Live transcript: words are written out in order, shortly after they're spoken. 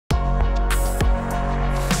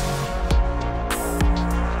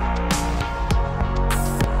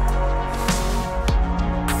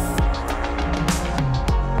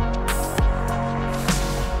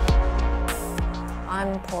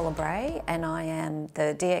I am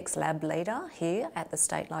the DX Lab leader here at the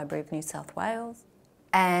State Library of New South Wales.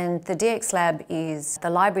 And the DX Lab is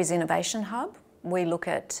the library's innovation hub. We look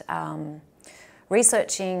at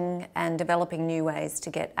researching and developing new ways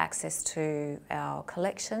to get access to our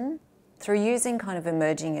collection through using kind of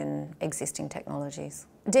emerging and existing technologies.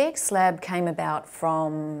 DX Lab came about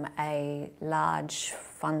from a large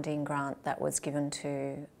funding grant that was given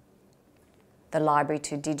to the library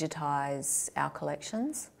to digitise our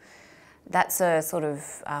collections. That's a sort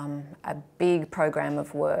of a big program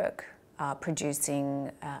of work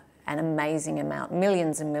producing an amazing amount,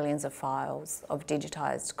 millions and millions of files of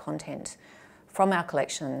digitised content from our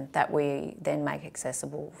collection that we then make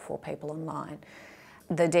accessible for people online.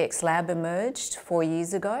 The DX Lab emerged 4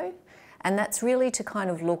 years ago, and that's really to kind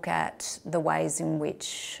of look at the ways in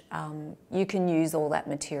which you can use all that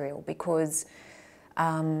material, because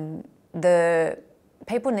the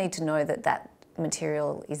people need to know that that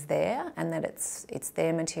material is there and that it's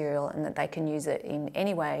their material and that they can use it in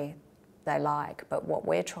any way they like. But what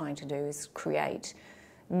we're trying to do is create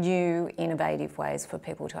new, innovative ways for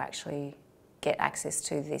people to actually get access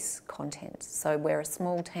to this content. So we're a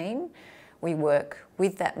small team. We work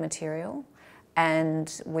with that material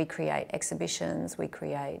and we create exhibitions, we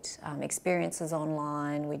create experiences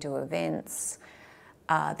online, we do events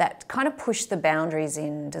that kind of push the boundaries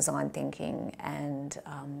in design thinking and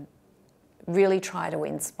really try to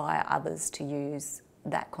inspire others to use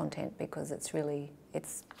that content, because it's really,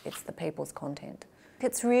 it's the people's content.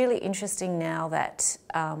 It's really interesting now that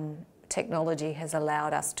technology has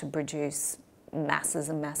allowed us to produce masses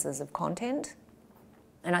and masses of content.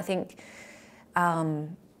 And I think,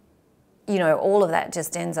 you know, all of that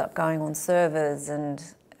just ends up going on servers, and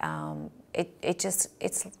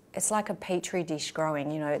it's like a petri dish growing.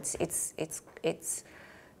 You know,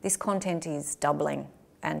 this content is doubling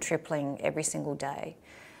and tripling every single day.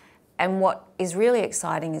 And what is really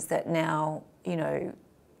exciting is that now, you know,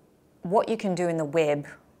 what you can do in the web,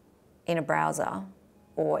 in a browser,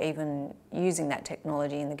 or even using that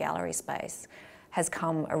technology in the gallery space, has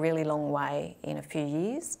come a really long way in a few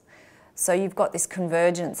years. So you've got this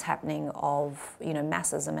convergence happening of, you know,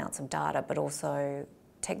 massive amounts of data, but also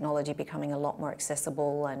technology becoming a lot more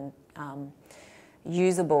accessible and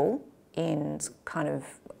usable in kind of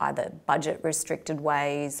either budget restricted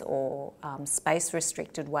ways or space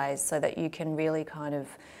restricted ways, so that you can really kind of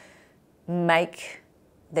make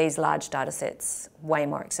these large data sets way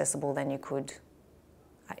more accessible than you could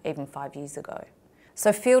even 5 years ago.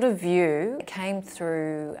 So field of view came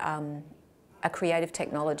through a creative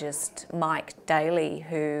technologist, Mike Daly,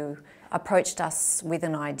 who approached us with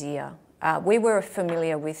an idea. We were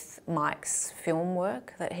familiar with Mike's film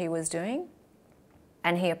work that he was doing,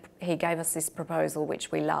 and he gave us this proposal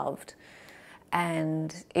which we loved.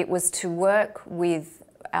 And it was to work with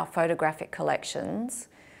our photographic collections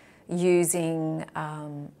using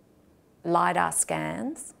LiDAR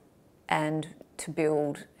scans and to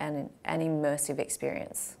build an immersive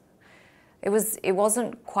experience. It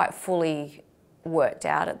wasn't quite fully worked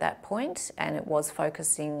out at that point, and it was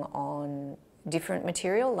focusing on different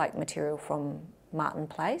material, like material from Martin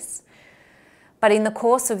Place. But in the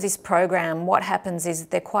course of this program, what happens is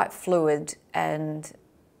they're quite fluid, and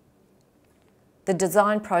the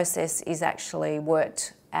design process is actually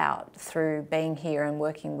worked out through being here and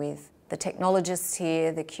working with the technologists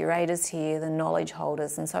here, the curators here, the knowledge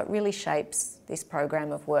holders, and so it really shapes this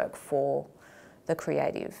program of work for the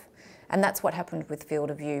creative. And that's what happened with Field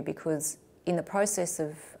of View, because in the process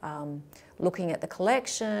of looking at the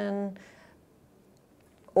collection,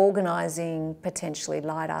 organising potentially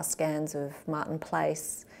LiDAR scans of Martin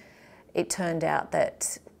Place, it turned out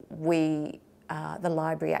that the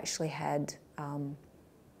library actually had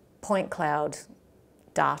point cloud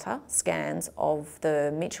data scans of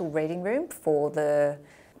the Mitchell Reading Room for the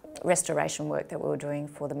restoration work that we were doing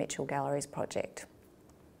for the Mitchell Galleries project.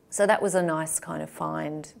 So that was a nice kind of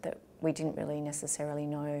find that we didn't really necessarily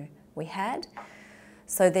know we had.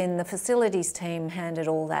 So then the facilities team handed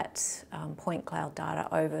all that point cloud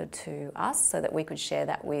data over to us so that we could share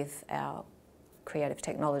that with our creative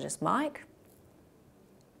technologist, Mike.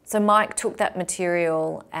 So Mike took that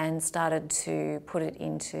material and started to put it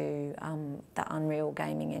into the Unreal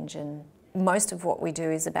gaming engine. Most of what we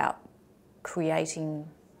do is about creating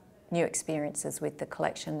new experiences with the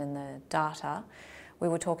collection and the data. We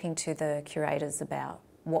were talking to the curators about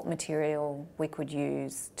what material we could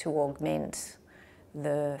use to augment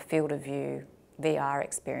the Field of View VR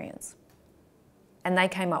experience. And they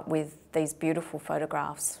came up with these beautiful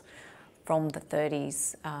photographs from the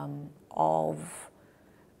 30s of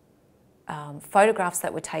photographs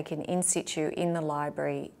that were taken in situ in the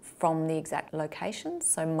library from the exact location.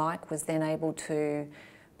 So Mike was then able to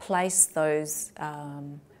place those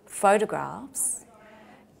photographs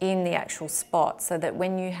in the actual spot, so that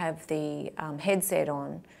when you have the headset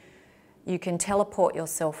on, you can teleport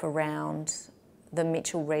yourself around the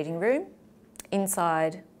Mitchell reading room,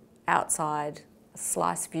 inside, outside,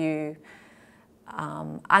 slice view,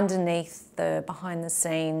 underneath the behind the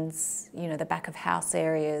scenes, you know, the back of house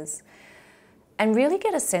areas, and really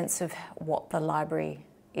get a sense of what the library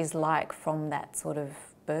is like from that sort of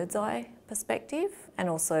bird's eye perspective, and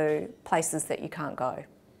also places that you can't go.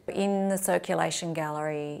 In the circulation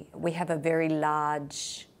gallery, we have a very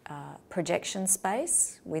large projection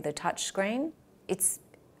space with a touch screen. It's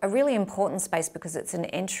a really important space because it's an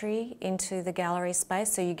entry into the gallery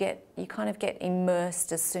space, so you kind of get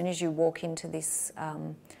immersed as soon as you walk into this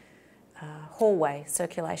hallway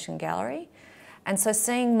circulation gallery. And so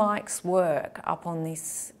seeing Mike's work up on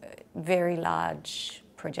this very large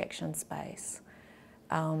projection space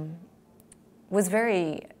was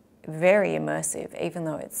very, very immersive, even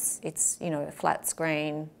though it's you know, a flat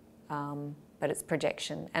screen, but it's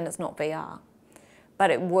projection and it's not VR.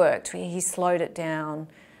 But it worked. He slowed it down,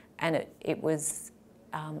 and it was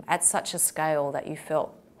at such a scale that you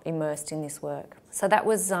felt immersed in this work. So that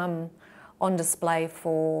was on display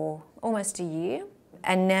for almost a year.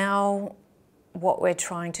 And now what we're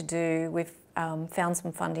trying to do, we've found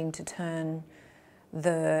some funding to turn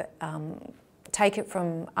take it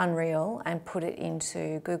from Unreal and put it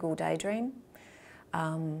into Google Daydream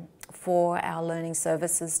for our learning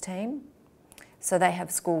services team. So they have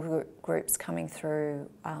school groups coming through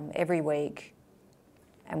every week,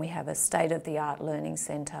 and we have a state-of-the-art learning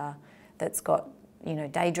centre that's got, you know,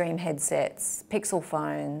 Daydream headsets, Pixel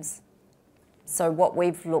phones. So what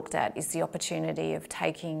we've looked at is the opportunity of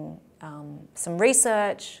taking some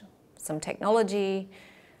research, some technology,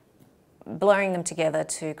 blurring them together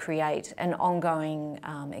to create an ongoing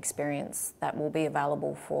experience that will be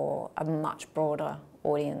available for a much broader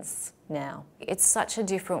audience now. It's such a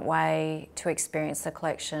different way to experience the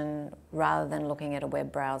collection rather than looking at a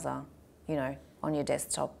web browser, you know, on your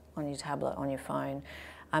desktop, on your tablet, on your phone.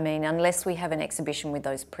 I mean, unless we have an exhibition with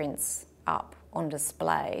those prints up on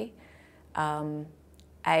display, can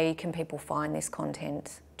people find this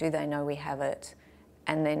content? Do they know we have it?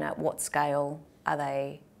 And then at what scale are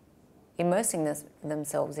they immersing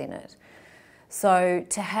themselves in it? So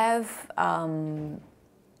to have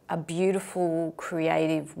a beautiful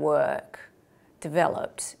creative work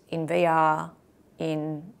developed in VR,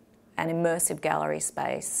 in an immersive gallery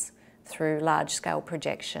space through large-scale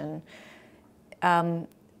projection,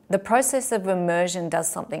 the process of immersion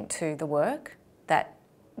does something to the work that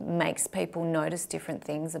makes people notice different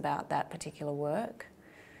things about that particular work.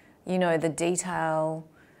 You know, the detail,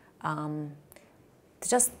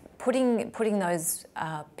 just putting those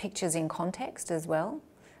pictures in context as well.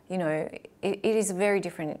 You know, it is a very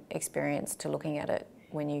different experience to looking at it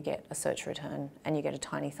when you get a search return and you get a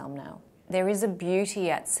tiny thumbnail. There is a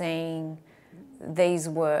beauty at seeing these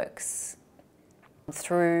works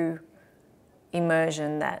through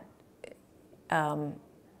immersion that,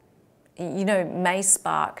 you know, may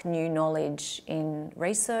spark new knowledge in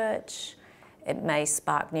research. It may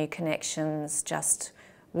spark new connections just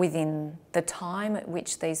within the time at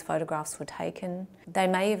which these photographs were taken. They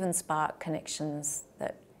may even spark connections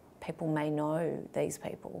that people may know these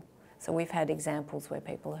people. So we've had examples where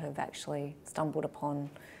people have actually stumbled upon,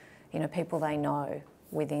 you know, people they know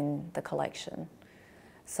within the collection.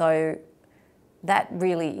 So that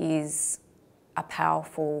really is a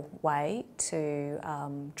powerful way to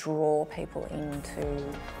draw people into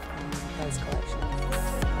those collections.